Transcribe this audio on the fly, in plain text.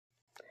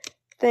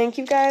Thank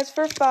you guys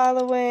for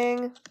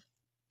following.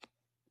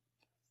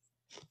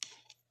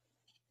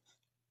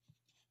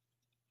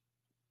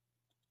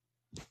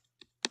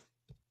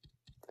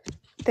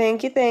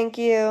 Thank you, thank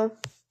you.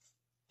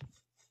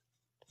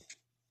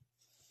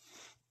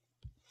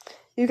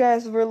 You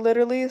guys were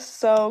literally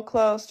so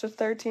close to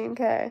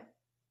 13K.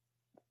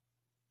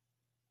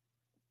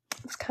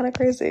 It's kind of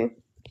crazy.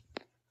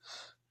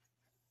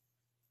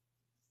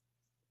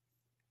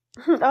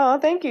 Oh,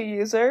 thank you,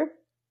 user.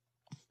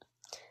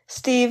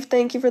 Steve,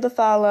 thank you for the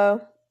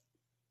follow.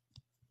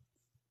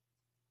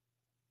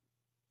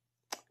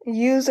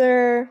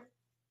 User.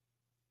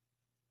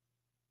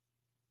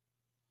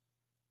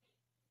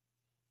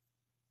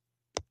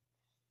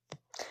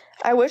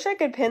 I wish I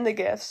could pin the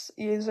gifts,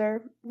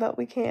 user, but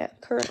we can't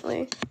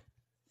currently.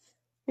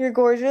 You're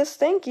gorgeous.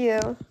 Thank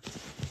you.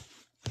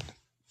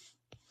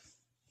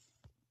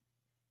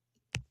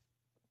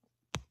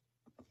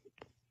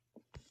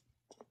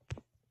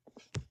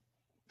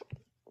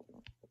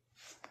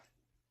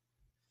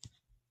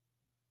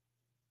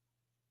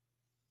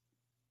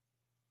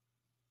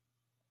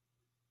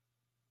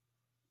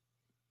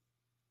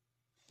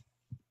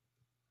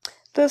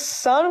 The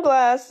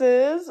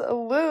sunglasses,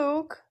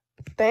 Luke.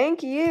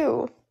 Thank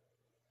you.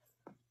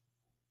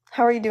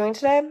 How are you doing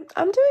today?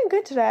 I'm doing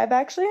good today. I've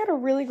actually had a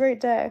really great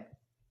day.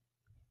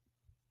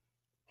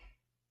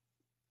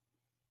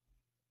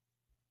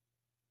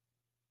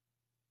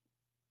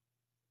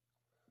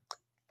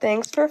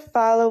 Thanks for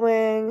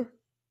following.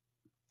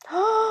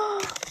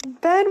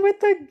 Ben with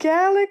the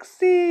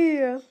galaxy.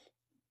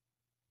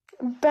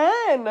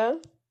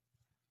 Ben.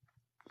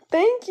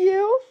 Thank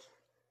you.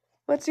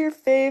 What's your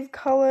fave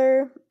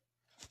color?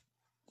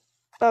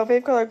 Oh,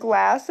 fave color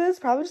glasses?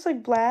 Probably just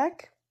like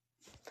black.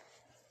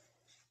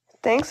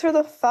 Thanks for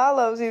the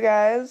follows, you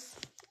guys.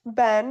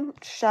 Ben,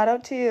 shout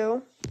out to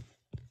you.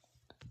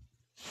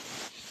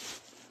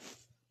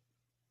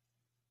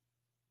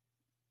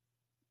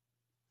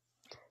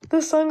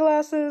 The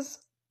sunglasses.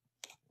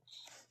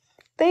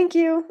 Thank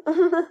you.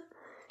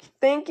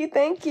 Thank you,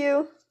 thank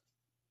you.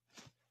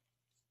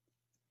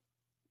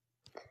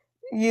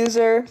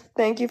 User,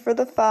 thank you for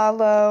the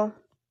follow.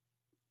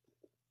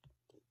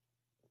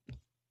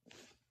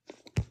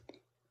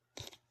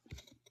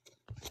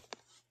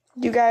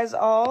 You guys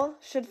all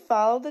should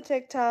follow the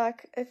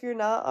TikTok if you're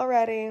not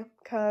already,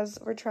 because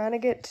we're trying to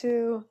get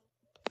to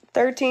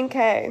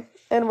 13K,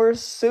 and we're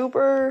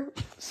super,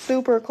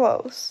 super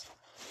close.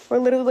 We're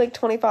literally like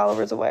 20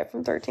 followers away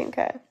from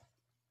 13K,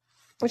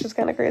 which is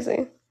kind of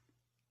crazy.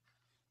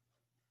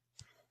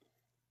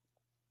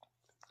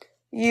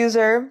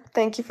 User,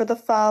 thank you for the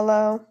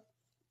follow.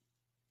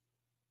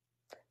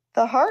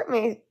 The heart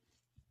me.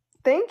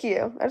 Thank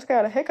you. I just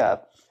got a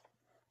hiccup.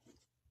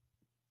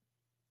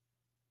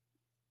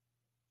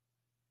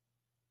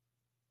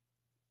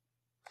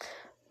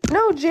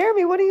 No,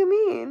 Jeremy, what do you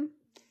mean?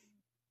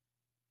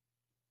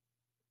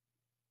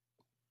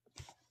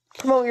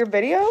 Promote your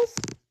videos?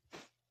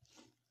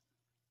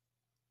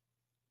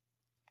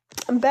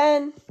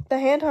 Ben, the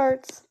hand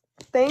hearts.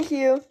 Thank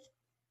you.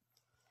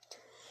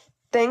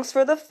 Thanks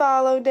for the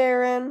follow,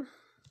 Darren.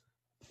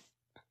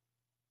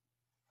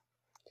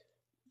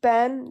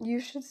 Ben, you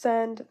should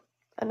send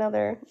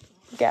another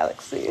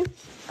galaxy,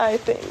 I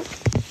think.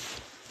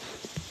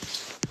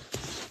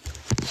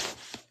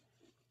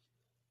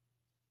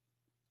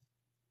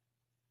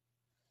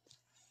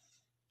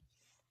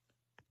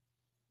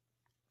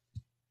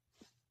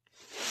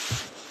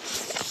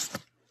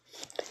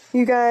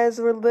 You guys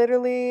were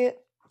literally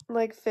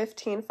like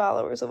 15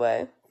 followers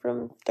away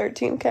from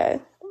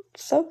 13K.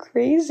 So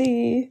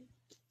crazy.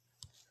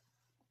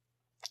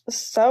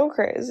 So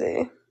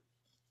crazy.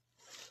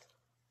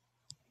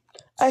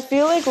 I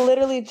feel like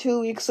literally 2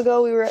 weeks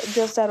ago we were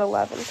just at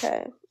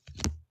 11K.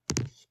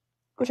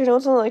 Which I know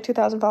it's only like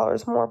 2,000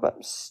 followers more,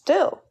 but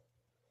still.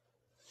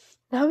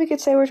 Now we could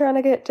say we're trying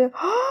to get to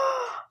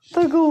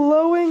the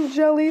glowing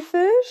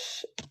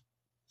jellyfish.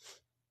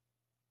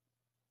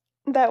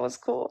 That was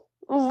cool.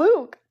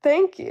 Luke,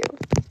 thank you.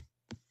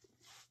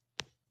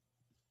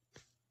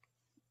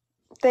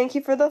 Thank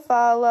you for the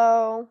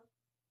follow.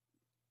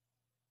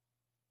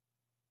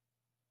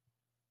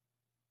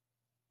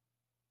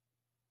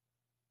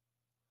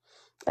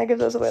 I give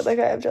those away like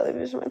I have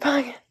jellyfish in my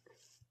pocket.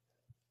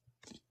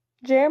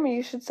 Jeremy,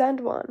 you should send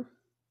one.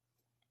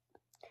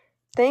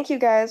 Thank you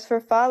guys for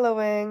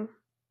following.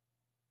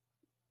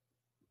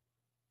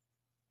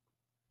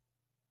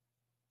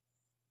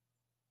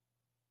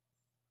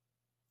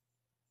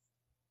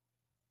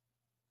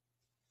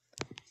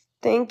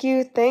 Thank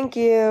you, thank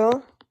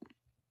you.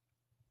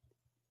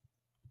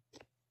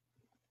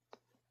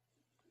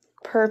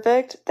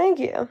 Perfect, thank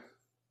you.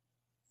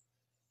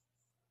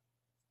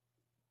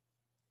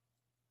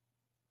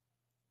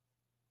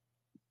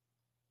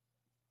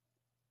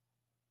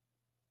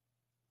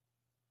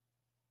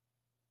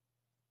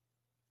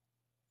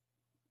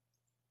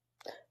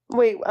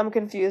 Wait, I'm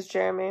confused,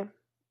 Jeremy.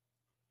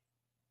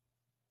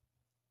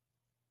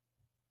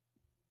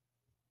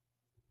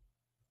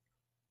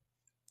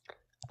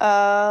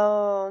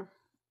 Oh.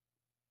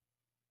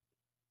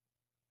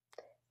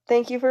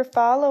 Thank you for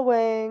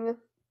following.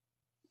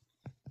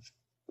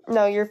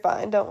 No, you're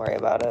fine. Don't worry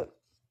about it.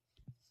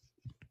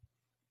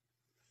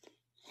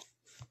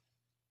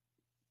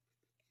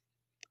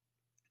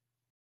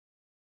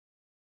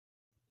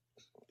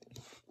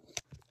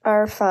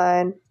 Are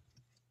fine.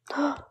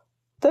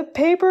 The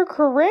paper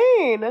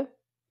crane!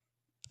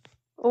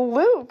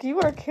 Luke,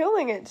 you are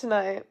killing it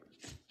tonight.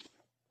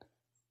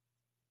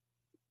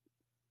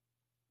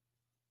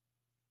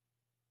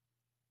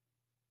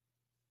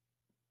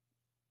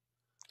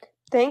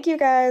 Thank you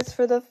guys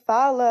for the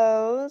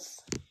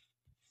follows.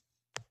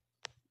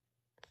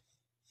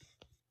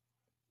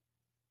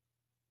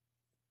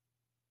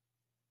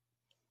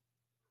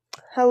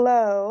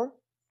 Hello.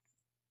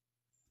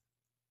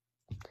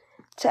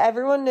 To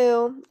everyone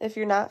new, if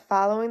you're not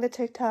following the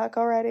TikTok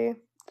already,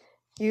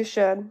 you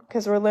should,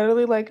 because we're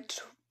literally like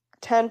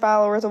 10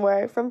 followers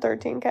away from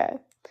 13K.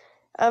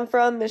 I'm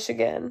from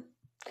Michigan.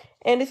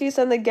 And if you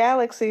send the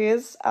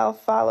galaxies, I'll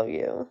follow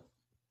you.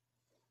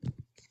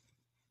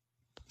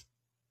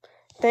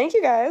 Thank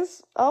you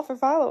guys all for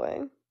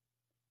following.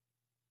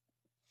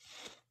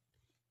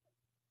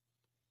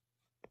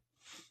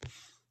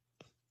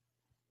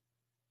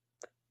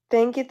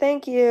 Thank you,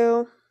 thank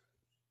you.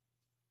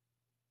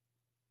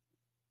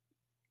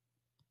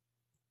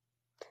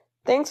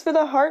 Thanks for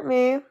the heart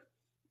me.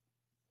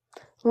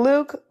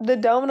 Luke, the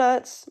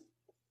donuts.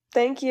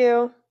 Thank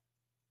you.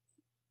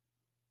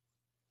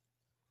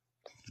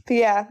 But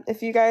yeah,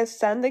 if you guys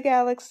send the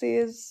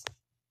galaxies,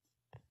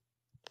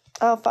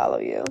 I'll follow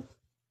you.